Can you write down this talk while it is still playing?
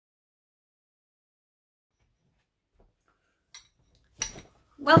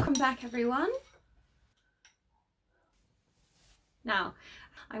Welcome back, everyone. Now,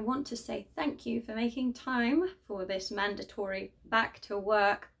 I want to say thank you for making time for this mandatory back to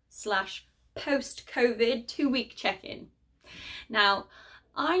work / post-COVID 2-week check-in. Now,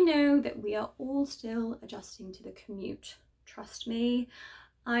 I know that we are all still adjusting to the commute. Trust me,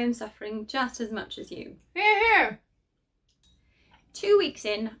 I am suffering just as much as you. Here. 2 weeks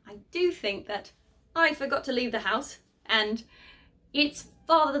in, I do think that I forgot to leave the house, and it's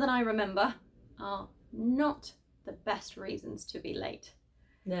farther than I remember are not the best reasons to be late.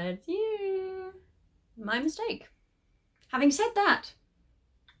 That's you. My mistake. Having said that,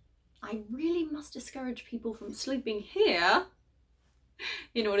 I really must discourage people from sleeping here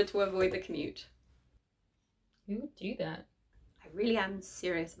in order to avoid the commute. Who would do that? I really am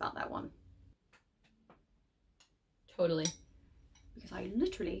serious about that one. Totally. Because I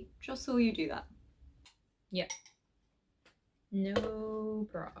literally just saw you do that. Yeah. No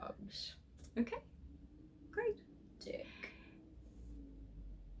probs. Okay, great. Dick.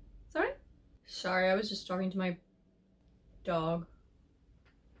 Sorry? Sorry, I was just talking to my dog.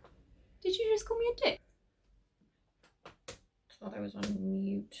 Did you just call me a dick? Thought I was on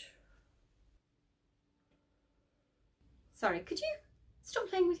mute. Sorry, could you stop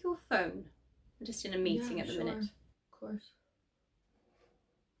playing with your phone? We're just in a meeting at the minute. Of course.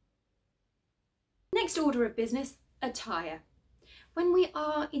 Next order of business, attire. When we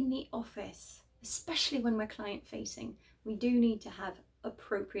are in the office, especially when we're client facing, we do need to have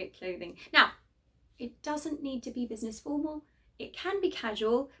appropriate clothing. Now, it doesn't need to be business formal. It can be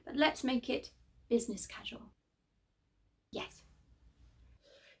casual, but let's make it business casual. Yes.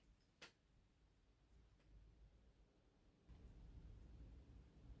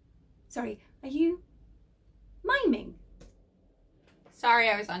 Sorry, are you miming? Sorry,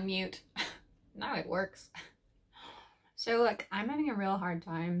 I was on mute. Now it works. So, like, I'm having a real hard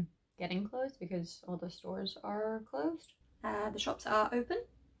time getting clothes because all the stores are closed. The shops are open.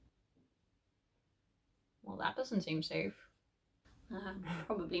 Well, that doesn't seem safe.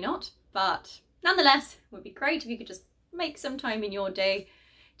 Probably not, but nonetheless, it would be great if you could just make some time in your day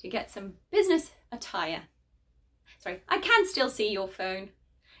to get some business attire. Sorry, I can still see your phone.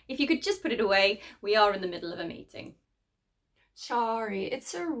 If you could just put it away, we are in the middle of a meeting. Sorry,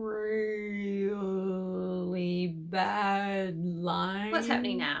 it's a really bad line. What's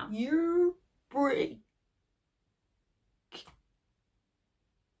happening now? You're breaking.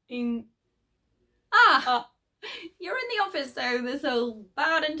 You're in the office, so this whole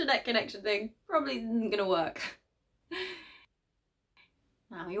bad internet connection thing probably isn't gonna work.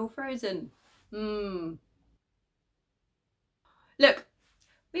 Now you're frozen. Look,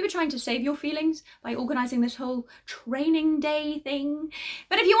 we were trying to save your feelings by organising this whole training day thing.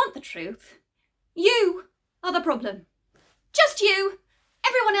 But if you want the truth, you are the problem. Just you.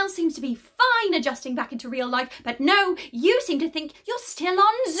 Everyone else seems to be fine adjusting back into real life, but no, you seem to think you're still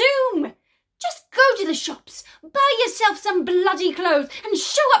on Zoom. Just go to the shops, buy yourself some bloody clothes and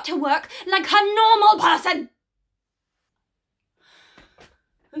show up to work like a normal person.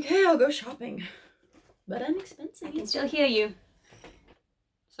 Okay, I'll go shopping. But I'm expensive. I can still hear you.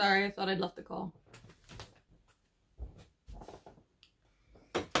 Sorry, I thought I'd left the call.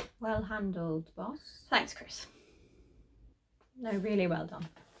 Well handled, boss. Thanks, Chris. No, really well done.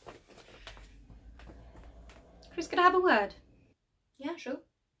 Chris, could I have a word? Yeah, sure.